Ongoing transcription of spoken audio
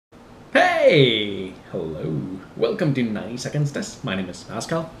Hey! Hello! Welcome to 90 Seconds Test. My name is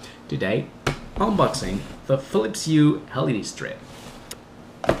Pascal. Today, unboxing the Philips Hue LED strip.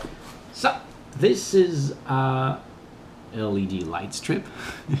 So, this is a LED light strip.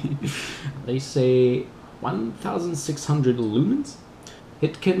 They say 1600 lumens.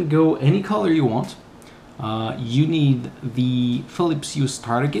 It can go any color you want. You need the Philips Hue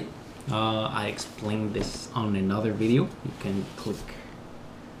starter kit. I explained this on another video. You can click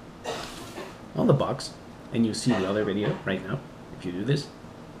on the box and you see the other video right now. If you do this,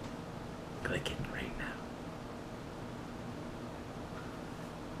 click it right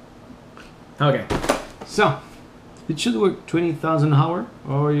now. Okay, so it should work 20,000 hours,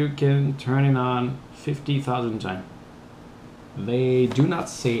 or you can turn it on 50,000 times. They do not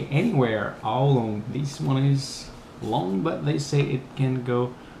say anywhere how long this one is long, but they say it can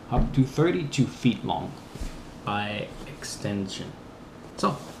go up to 32 feet long by extension.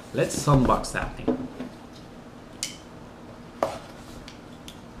 So let's unbox that thing.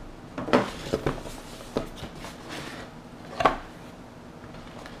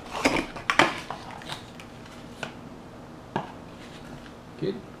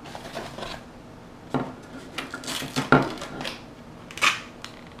 Good.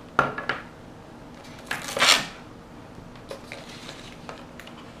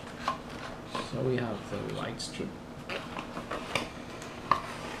 So we have the light strip.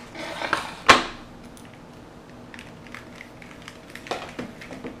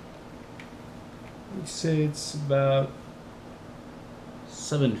 We say it's about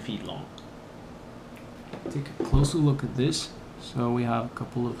 7 feet long. Take a closer look at this. So we have a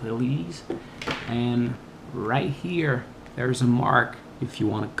couple of LEDs, and right here there's a mark if you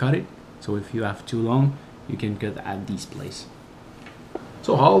want to cut it. So if you have too long, you can cut at this place.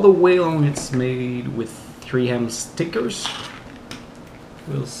 So all the way along it's made with 3M stickers.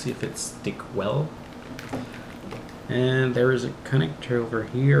 We'll see if it stick well. And there is a connector over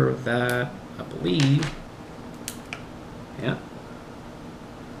here that I believe, yeah,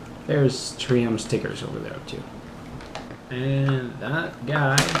 there's 3M stickers over there too. And that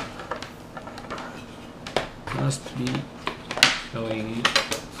guy must be going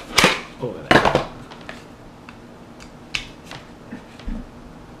over there.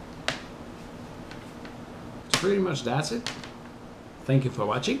 So pretty much that's it. Thank you for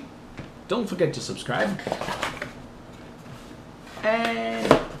watching. Don't forget to subscribe.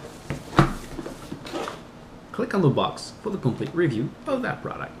 And click on the box for the complete review of that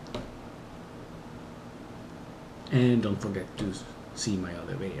product. And don't forget to see my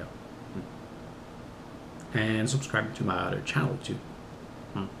other video. And subscribe to my other channel too.